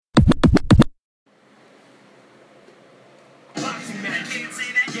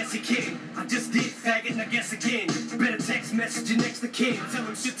guess he kidding. I just did, faggot, and I guess again. Better text message your next to kin. Tell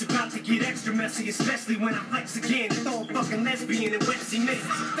him shit's about to get extra messy, especially when I flex again. Throw a fucking lesbian and Westy mix.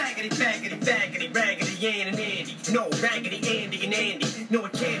 Faggoty, faggoty, faggoty, raggedy, Ann and Andy. No, raggedy, Andy and Andy. No,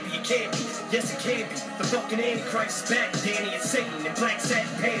 it can't be, it can't be. Yes, it can be. The fucking Antichrist is back, Danny and Satan in black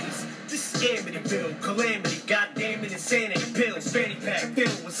satin panties. This is Amityville, calamity, goddamn it, insanity. Pills, fanny pack,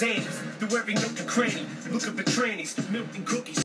 filled with Xannies. Through every nook and cranny, looking for trannies. Milk and cook